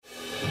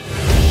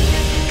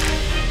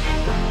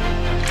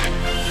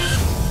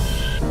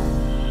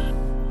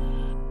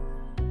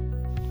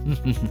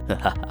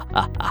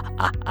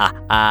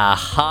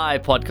Hi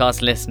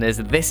podcast listeners,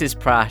 this is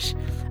Prash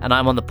and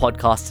I'm on the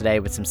podcast today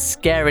with some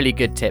scarily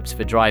good tips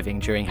for driving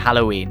during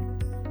Halloween.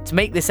 To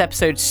make this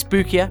episode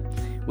spookier,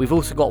 we've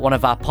also got one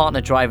of our partner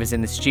drivers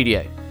in the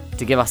studio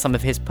to give us some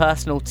of his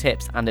personal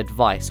tips and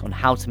advice on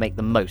how to make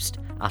the most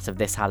out of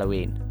this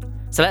Halloween.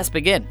 So let's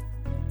begin.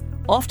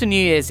 After New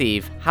Year's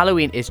Eve,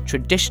 Halloween is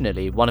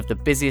traditionally one of the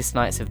busiest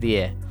nights of the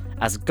year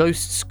as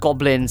ghosts,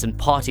 goblins and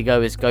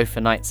partygoers go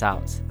for nights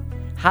out.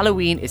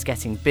 Halloween is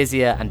getting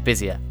busier and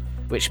busier,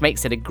 which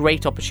makes it a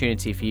great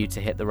opportunity for you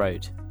to hit the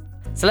road.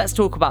 So let's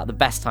talk about the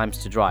best times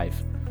to drive.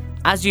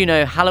 As you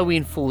know,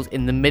 Halloween falls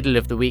in the middle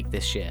of the week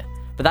this year,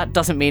 but that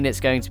doesn't mean it's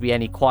going to be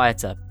any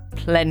quieter.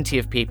 Plenty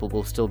of people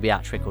will still be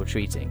out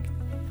trick-or-treating.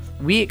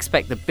 We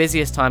expect the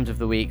busiest times of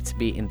the week to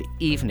be in the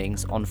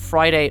evenings on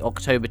Friday,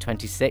 October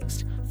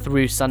 26th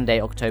through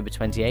Sunday, October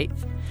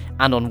 28th,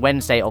 and on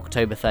Wednesday,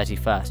 October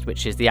 31st,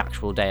 which is the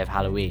actual day of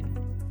Halloween.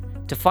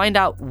 To find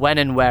out when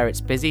and where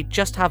it's busy,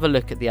 just have a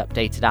look at the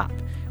updated app,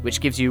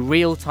 which gives you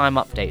real-time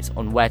updates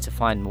on where to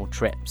find more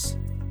trips.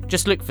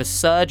 Just look for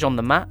Surge on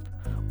the map,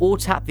 or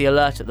tap the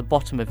alert at the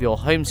bottom of your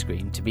home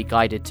screen to be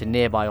guided to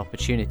nearby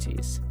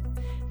opportunities.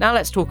 Now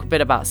let's talk a bit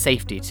about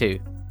safety too.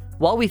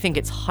 While we think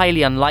it's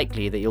highly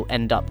unlikely that you'll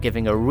end up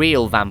giving a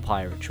real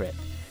vampire a trip,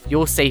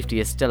 your safety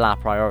is still our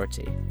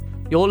priority.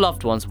 Your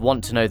loved ones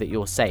want to know that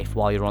you're safe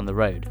while you're on the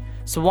road,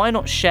 so why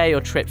not share your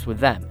trips with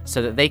them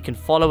so that they can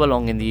follow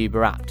along in the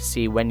Uber app to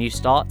see when you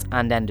start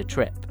and end a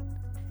trip.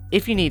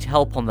 If you need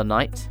help on the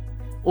night,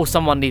 or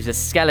someone leaves a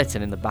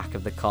skeleton in the back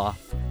of the car,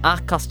 our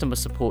customer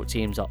support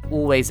teams are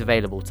always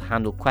available to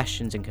handle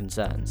questions and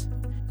concerns.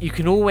 You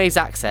can always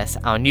access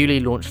our newly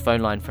launched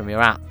phone line from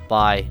your app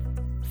by,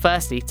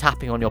 firstly,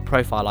 tapping on your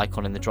profile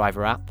icon in the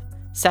driver app,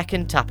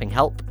 second, tapping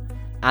help,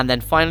 and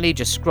then finally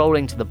just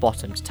scrolling to the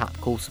bottom to tap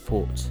call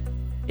support.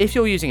 If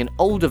you're using an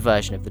older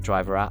version of the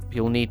driver app,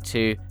 you'll need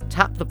to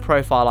tap the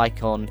profile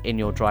icon in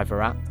your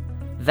driver app,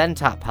 then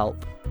tap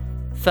help,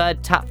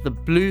 third, tap the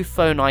blue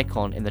phone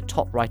icon in the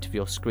top right of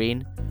your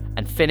screen,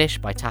 and finish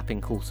by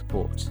tapping call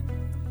support.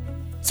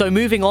 So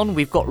moving on,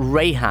 we've got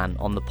Rayhan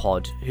on the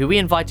pod, who we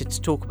invited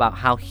to talk about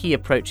how he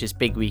approaches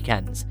big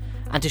weekends,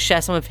 and to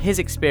share some of his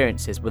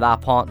experiences with our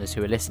partners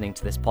who are listening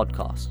to this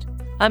podcast.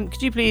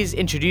 Could you please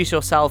introduce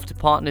yourself to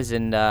partners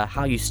and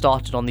how you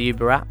started on the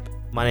Uber app?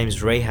 My name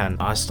is Rayhan.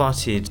 I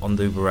started on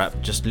the Uber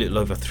app just a little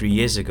over 3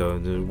 years ago.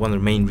 One of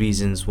the main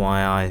reasons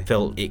why I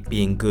felt it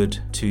being good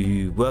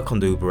to work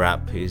on the Uber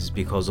app is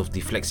because of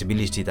the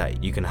flexibility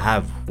that you can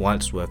have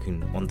whilst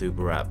working on the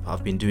Uber app.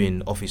 I've been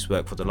doing office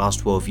work for the last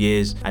 12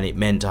 years and it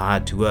meant I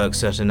had to work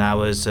certain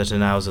hours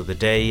of the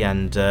day,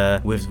 and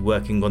with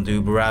working on the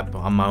Uber app,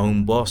 I'm my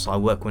own boss. I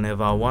work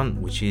whenever I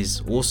want, which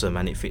is awesome,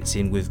 and it fits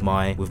in with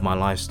my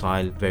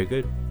lifestyle very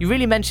good. You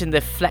really mentioned the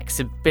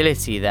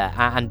flexibility there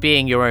and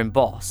being your own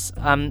boss.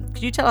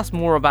 Could you tell us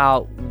more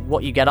about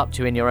what you get up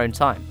to in your own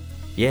time?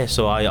 Yeah,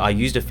 so I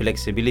use the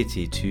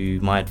flexibility to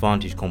my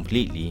advantage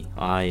completely.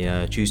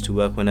 I choose to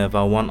work whenever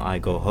I want. I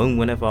go home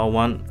whenever I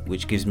want,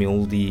 which gives me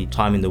all the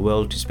time in the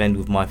world to spend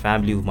with my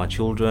family, with my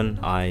children.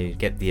 I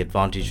get the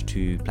advantage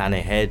to plan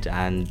ahead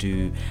and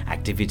do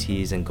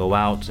activities and go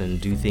out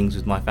and do things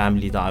with my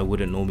family that I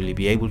wouldn't normally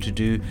be able to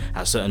do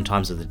at certain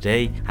times of the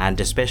day.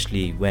 And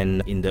especially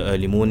when in the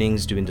early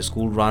mornings doing the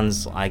school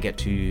runs, I get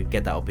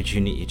that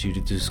opportunity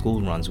to do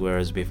school runs,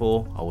 whereas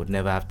before I would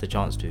never have the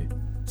chance to.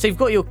 So you've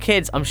got your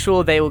kids, I'm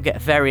sure they will get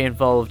very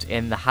involved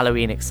in the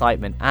Halloween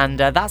excitement, and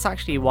that's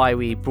actually why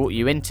we brought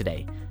you in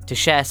today, to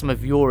share some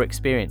of your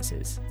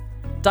experiences.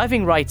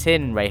 Diving right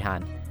in,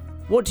 Rayhan,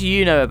 what do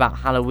you know about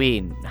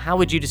Halloween? How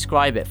would you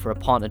describe it for a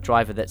partner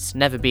driver that's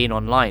never been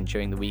online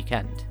during the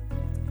weekend?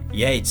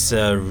 Yeah, it's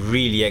a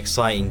really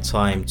exciting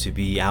time to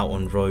be out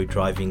on road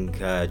driving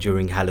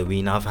during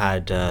Halloween. I've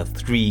had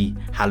 3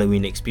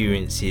 Halloween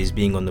experiences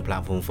being on the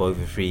platform for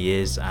over 3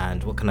 years,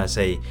 and what can I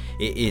say,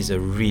 it is a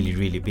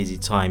really busy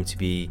time to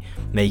be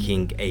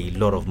making a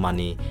lot of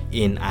money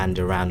in and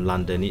around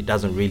London. It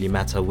doesn't really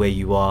matter where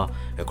you are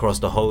across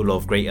the whole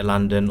of Greater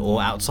London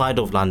or outside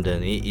of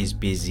London, it is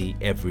busy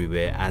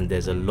everywhere and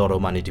there's a lot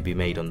of money to be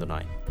made on the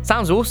night.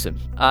 Sounds awesome.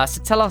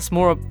 So tell us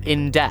more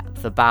in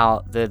depth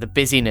about the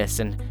busyness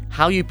and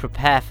how you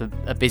prepare for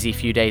a busy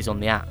few days on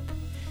the app.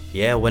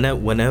 Yeah,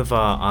 whenever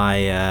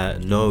I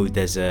know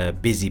there's a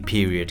busy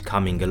period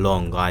coming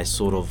along, I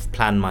sort of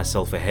plan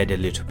myself ahead a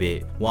little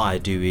bit. What I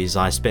do is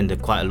I spend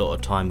quite a lot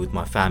of time with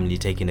my family,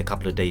 taking a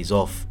couple of days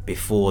off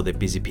before the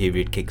busy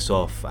period kicks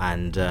off.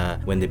 And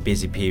when the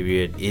busy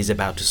period is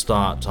about to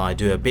start, I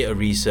do a bit of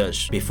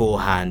research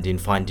beforehand in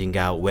finding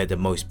out where the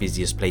most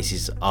busiest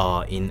places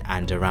are in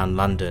and around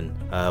London.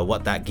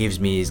 What that gives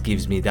me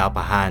the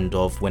upper hand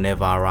of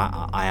whenever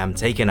I am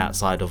taken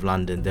outside of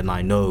London, then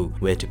I know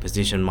where to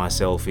position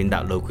myself in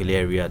that local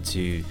area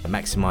to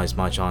maximize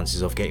my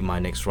chances of getting my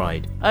next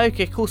ride.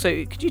 Okay, cool. So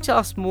could you tell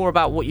us more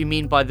about what you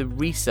mean by the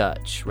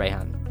research,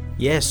 Rayhan?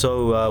 Yeah,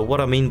 so what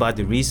I mean by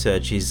the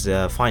research is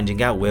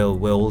finding out where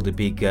all the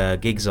big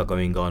gigs are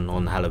going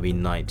on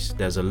Halloween night.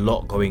 There's a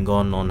lot going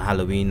on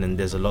Halloween, and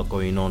there's a lot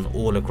going on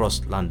all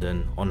across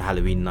London on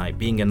Halloween night.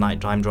 Being a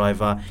nighttime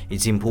driver,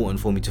 it's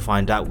important for me to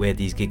find out where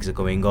these gigs are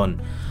going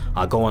on.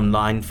 I go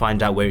online,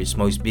 find out where it's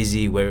most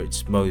busy, where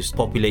it's most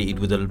populated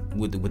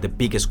with the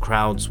biggest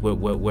crowds,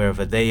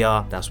 wherever they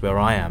are. That's where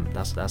I am.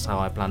 That's how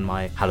I plan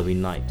my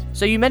Halloween night.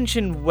 So you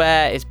mentioned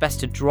where it's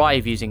best to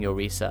drive using your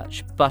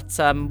research, but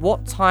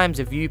what times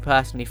have you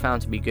personally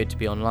found to be good to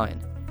be online?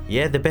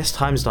 Yeah, the best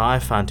times that I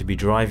found to be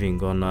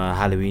driving on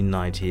Halloween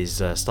night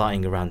is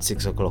starting around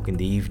 6 o'clock in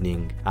the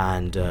evening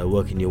and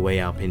working your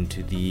way up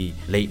into the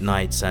late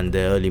nights and the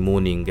early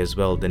morning as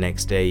well. The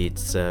next day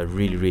it's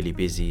really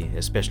busy,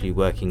 especially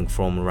working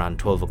from around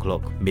 12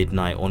 o'clock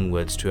midnight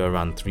onwards to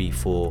around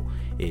 3-4.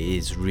 It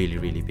is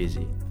really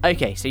busy.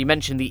 Okay, so you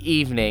mentioned the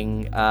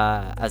evening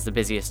as the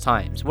busiest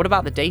times. What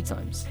about the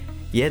daytimes?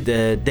 Yeah,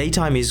 the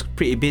daytime is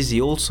pretty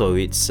busy also.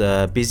 It's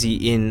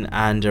busy in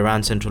and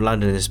around central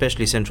London,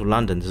 especially central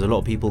London. There's a lot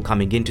of people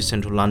coming into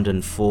central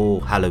London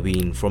for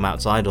Halloween from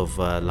outside of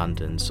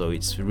London. So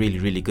it's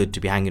really good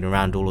to be hanging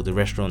around all of the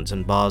restaurants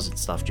and bars and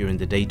stuff during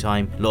the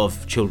daytime. A lot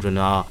of children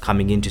are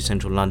coming into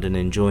central London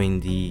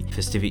enjoying the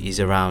festivities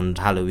around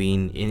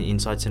Halloween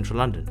inside central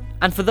London.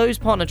 And for those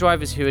partner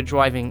drivers who are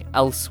driving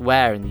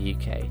elsewhere in the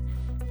UK,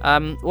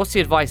 what's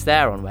the advice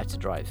there on where to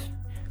drive?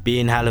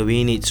 Being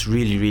Halloween, it's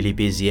really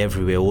busy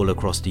everywhere all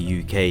across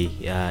the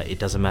UK. It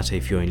doesn't matter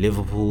if you're in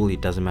Liverpool, it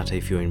doesn't matter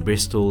if you're in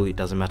Bristol, it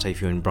doesn't matter if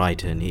you're in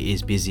Brighton. It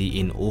is busy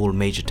in all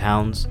major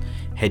towns.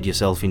 Head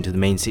yourself into the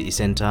main city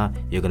centre,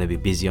 you're going to be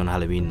busy on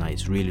Halloween night.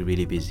 It's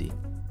really busy.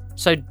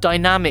 So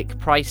dynamic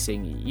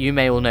pricing, you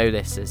may all know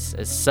this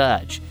as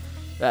surge.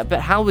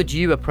 But how would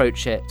you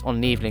approach it on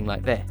an evening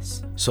like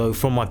this? So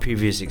from my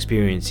previous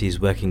experiences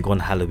working on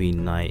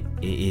Halloween night,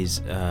 it is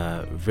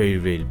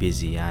very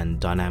busy, and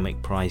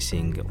dynamic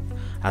pricing,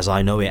 as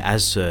I know it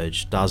as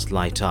Surge, does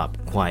light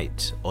up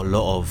quite a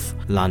lot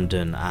of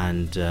London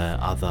and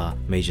other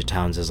major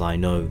towns, as I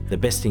know. The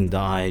best thing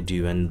that I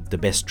do and the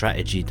best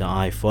strategy that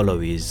I follow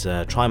is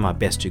try my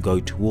best to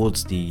go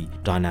towards the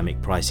dynamic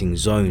pricing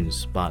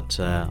zones, but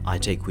I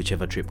take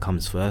whichever trip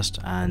comes first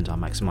and I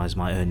maximize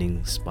my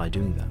earnings by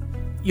doing that.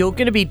 You're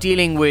going to be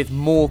dealing with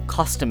more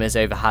customers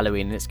over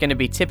Halloween, and it's going to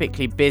be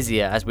typically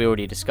busier, as we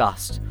already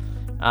discussed.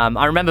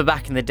 I remember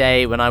back in the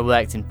day when I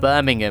worked in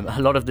Birmingham,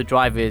 a lot of the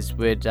drivers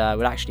would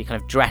actually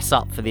kind of dress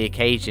up for the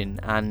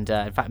occasion and,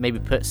 in fact, maybe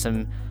put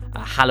some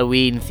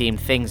Halloween-themed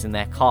things in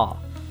their car.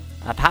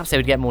 Perhaps they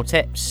would get more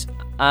tips.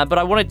 But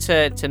I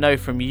wanted to know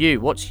from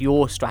you, what's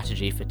your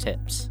strategy for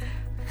tips?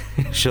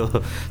 Sure,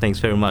 thanks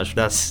very much.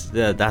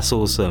 That's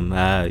awesome.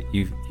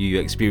 You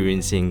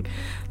experiencing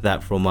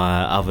that from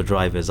other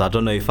drivers. I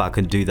don't know if I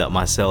can do that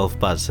myself,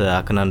 but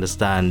I can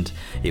understand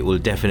it will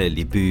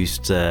definitely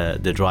boost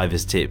the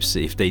drivers' tips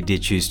if they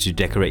did choose to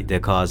decorate their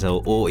cars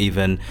or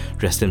even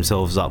dress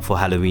themselves up for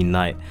Halloween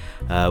night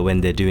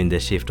when they're doing their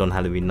shift on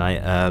Halloween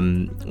night.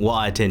 What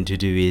I tend to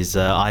do is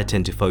I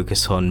tend to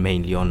focus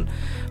mainly on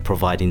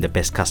providing the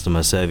best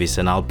customer service,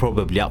 and I'll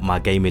probably up my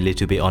game a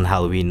little bit on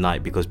Halloween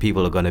night because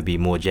people are going to be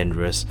more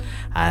generous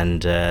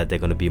and they're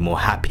going to be more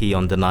happy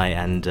on the night,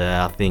 and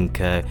I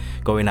think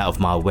going out of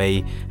my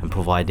way and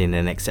providing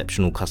an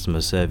exceptional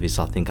customer service,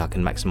 I think I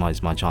can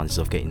maximize my chances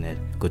of getting a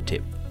good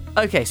tip.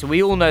 Okay, so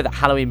we all know that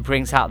Halloween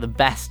brings out the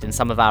best in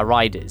some of our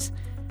riders.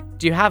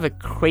 Do you have a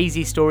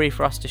crazy story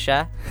for us to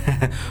share?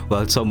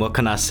 Well, Tom, what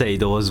can I say?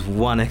 There was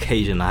one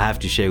occasion I have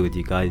to share with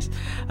you guys.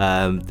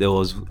 There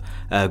was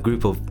a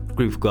group of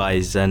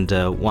guys and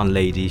one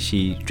lady.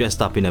 She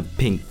dressed up in a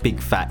pink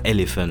big fat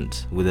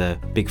elephant with a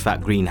big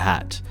fat green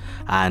hat,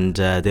 and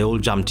they all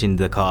jumped in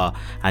the car,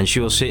 and she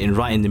was sitting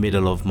right in the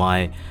middle of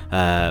my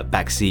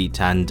back seat,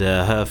 and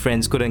her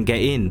friends couldn't get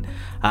in,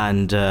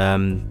 and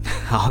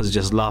I was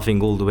just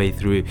laughing all the way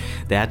through.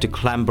 They had to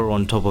clamber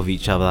on top of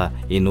each other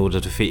in order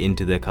to fit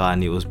into the car,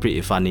 and it was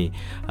pretty funny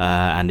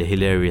and a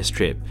hilarious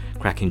trip,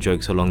 cracking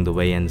jokes along the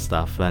way and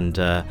stuff. And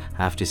I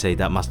have to say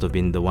that must have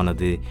been one of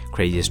the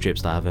craziest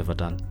trips that I've ever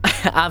done.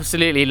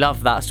 Absolutely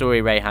love that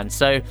story, Rayhan.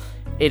 So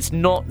it's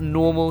not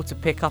normal to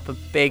pick up a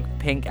big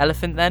pink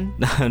elephant then?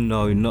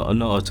 No,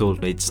 not at all.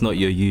 It's not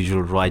your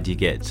usual ride you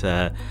get,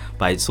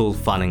 but it's all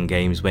fun and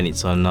games when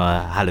it's on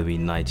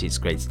Halloween night. It's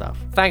great stuff.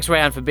 Thanks,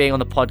 Rayhan, for being on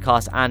the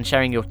podcast and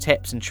sharing your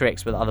tips and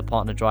tricks with other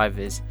partner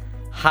drivers.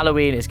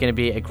 Halloween is going to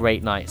be a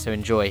great night, so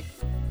enjoy.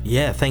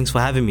 Yeah, thanks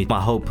for having me.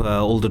 I hope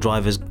all the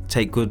drivers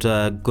take good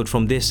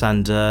from this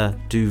and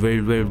do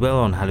very well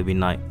on Halloween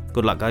night.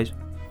 Good luck, guys.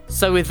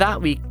 So with that,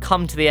 we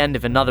come to the end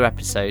of another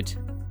episode.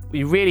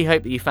 We really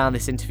hope that you found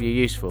this interview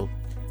useful.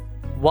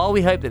 While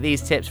we hope that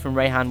these tips from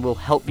Rayhan will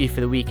help you for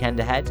the weekend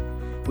ahead,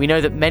 we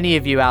know that many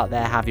of you out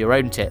there have your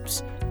own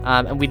tips,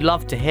 and we'd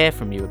love to hear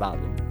from you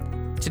about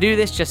them. To do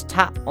this, just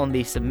tap on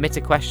the Submit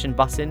a Question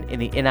button in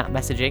the in-app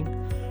messaging,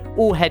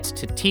 or head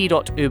to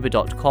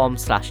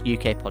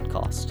t.uber.com/UK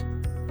podcast.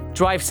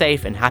 Drive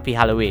safe and happy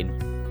Halloween.